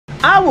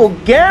I will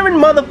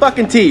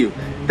guarantee you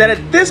that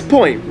at this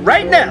point,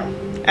 right now,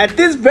 at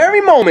this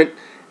very moment,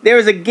 there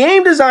is a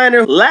game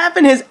designer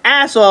laughing his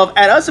ass off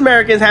at us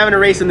Americans having a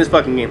race in this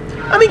fucking game.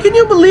 I mean, can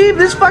you believe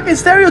this fucking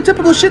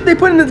stereotypical shit they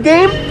put in this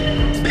game?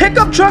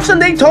 Pickup trucks in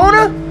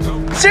Daytona?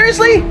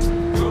 Seriously?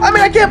 I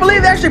mean, I can't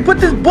believe they actually put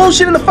this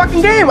bullshit in the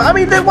fucking game. I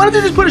mean, why don't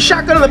they just put a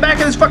shotgun on the back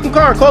of this fucking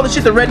car and call this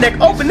shit the Redneck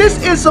Open?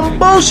 This is some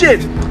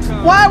bullshit.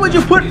 Why would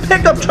you put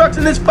pickup trucks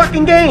in this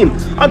fucking game?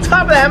 On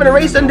top of that, having a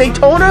race in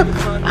Daytona?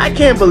 I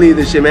can't believe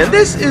this shit, man.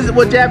 This is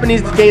what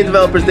Japanese game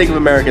developers think of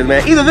Americans,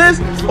 man. Either this,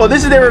 or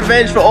this is their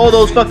revenge for all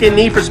those fucking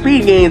Need for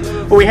Speed games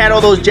where we had all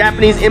those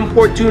Japanese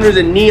import tuners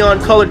and neon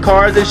colored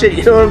cars and shit.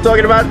 You know what I'm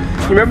talking about?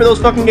 Remember those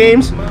fucking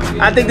games?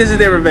 I think this is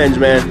their revenge,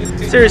 man.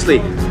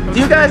 Seriously. Do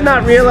you guys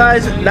not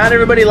realize not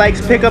everybody likes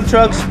pickup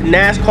trucks,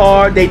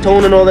 NASCAR,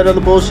 Daytona, and all that other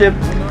bullshit?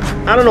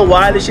 I don't know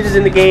why this shit is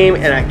in the game,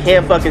 and I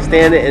can't fucking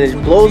stand it, and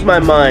it blows my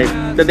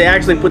mind that they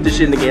actually put this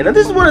shit in the game. Now,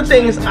 this is one of the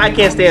things I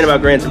can't stand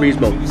about Gran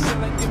Turismo.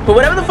 For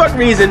whatever the fuck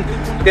reason,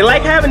 they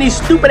like having these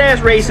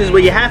stupid-ass races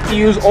where you have to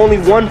use only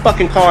one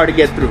fucking car to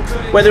get through.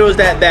 Whether it was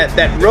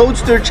that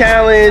Roadster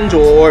Challenge,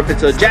 or if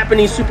it's a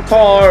Japanese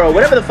supercar, or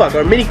whatever the fuck,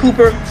 or a Mini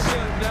Cooper.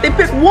 They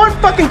pick one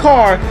fucking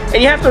car, and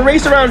you have to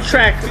race around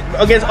track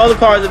against other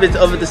cars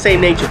of the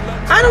same nature.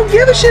 I don't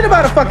give a shit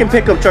about a fucking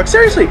pickup truck.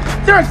 Seriously,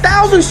 there are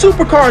 1,000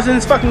 supercars in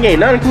this fucking game,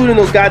 not including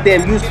those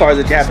goddamn used cars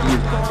that you have to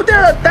use. But there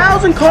are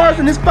 1,000 cars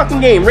in this fucking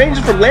game,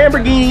 ranging from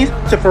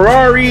Lamborghinis to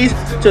Ferraris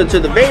to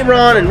the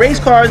Veyron and race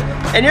cars,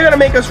 and you're gonna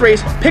make us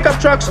race pickup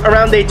trucks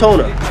around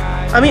Daytona.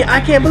 I mean, I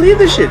can't believe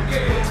this shit.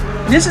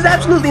 This is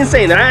absolutely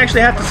insane that I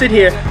actually have to sit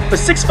here for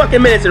 6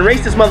 fucking minutes and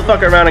race this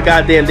motherfucker around a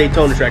goddamn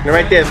Daytona track. Now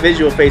right there,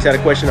 Visual Face had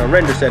a question on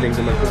render settings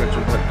in my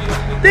correction,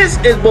 but this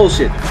is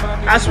bullshit.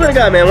 I swear to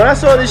God, man, when I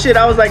saw this shit,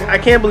 I was like, I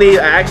can't believe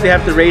I actually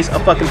have to race a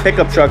fucking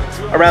pickup truck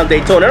around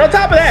Daytona. And on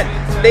top of that,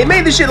 they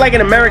made this shit like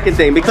an American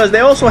thing because they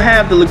also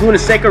have the Laguna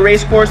Seca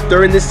race course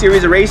during this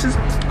series of races.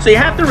 So you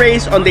have to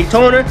race on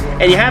Daytona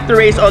and you have to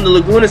race on the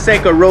Laguna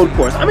Seca road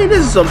course. I mean,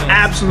 this is some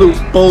absolute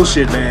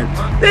bullshit, man.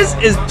 This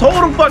is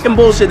total fucking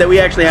bullshit that we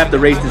actually have to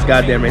race this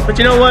goddamn race. But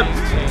you know what?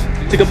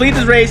 To complete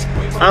this race,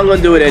 I'm gonna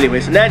do it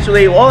anyway. So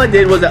naturally, all I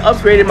did was I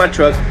upgraded my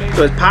truck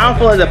to as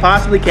powerful as I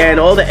possibly can.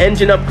 All the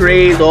engine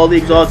upgrades, all the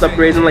exhaust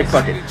upgrades. I'm like,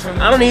 fuck it.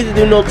 I don't need to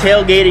do no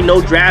tailgating,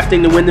 no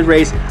drafting to win the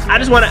race. I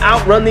just want to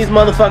outrun these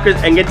motherfuckers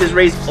and get this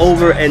race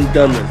over and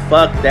done with.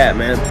 Fuck that,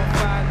 man.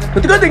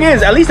 But the good thing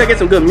is, at least I get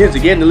some good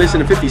music. Getting to listen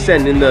to 50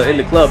 Cent in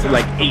the club from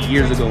like 8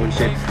 years ago and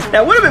shit.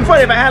 Now, it would have been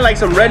funny if I had like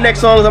some redneck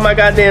songs on my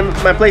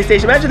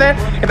PlayStation. Imagine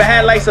that. If I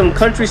had like some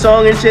country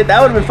song and shit, that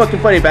would have been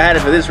fucking funny if I had it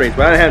for this race.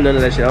 But I don't have none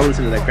of that shit. I don't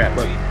listen to that crap.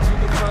 But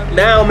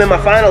now I'm in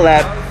my final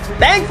lap.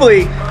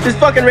 Thankfully, this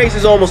fucking race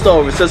is almost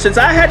over. So since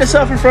I had to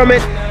suffer from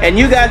it, and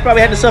you guys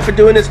probably had to suffer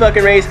doing this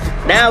fucking race,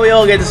 now we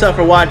all get to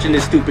suffer watching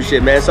this stupid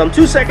shit, man. So I'm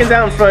 2 seconds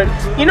out in front.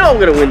 You know I'm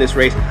gonna win this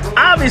race.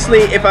 Obviously,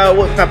 if I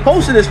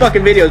posted this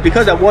fucking video, it's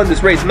because I won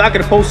this race. I'm not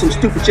gonna post some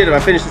stupid shit if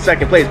I finish in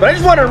second place. But I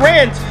just want to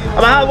rant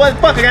about how what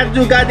the fuck I got to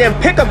do goddamn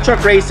pickup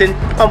truck racing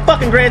on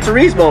fucking Gran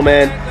Turismo,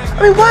 man.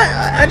 I mean, what?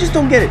 I just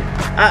don't get it.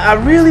 I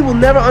really will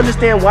never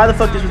understand why the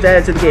fuck this was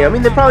added to the game. I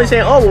mean, they're probably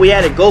saying, oh, well, we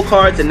added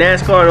go-karts and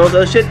NASCAR and all that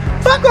other shit.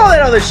 Fuck all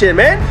that other shit,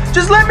 man.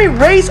 Just let me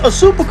race a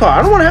supercar.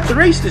 I don't want to have to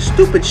race this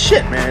stupid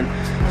shit, man.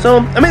 So,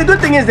 I mean, the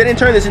good thing is they didn't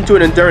turn this into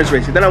an endurance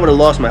race. Then I would have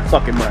lost my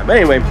fucking mind. But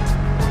anyway,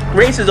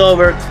 race is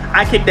over.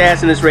 I kicked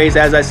ass in this race,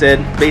 as I said.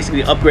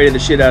 Basically upgraded the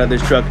shit out of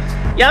this truck.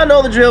 Y'all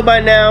know the drill by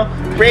now.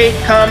 Rate,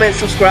 comment,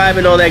 subscribe,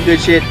 and all that good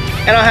shit.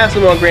 And I'll have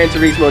some more Gran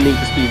Turismo Need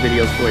for Speed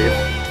videos for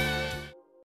you.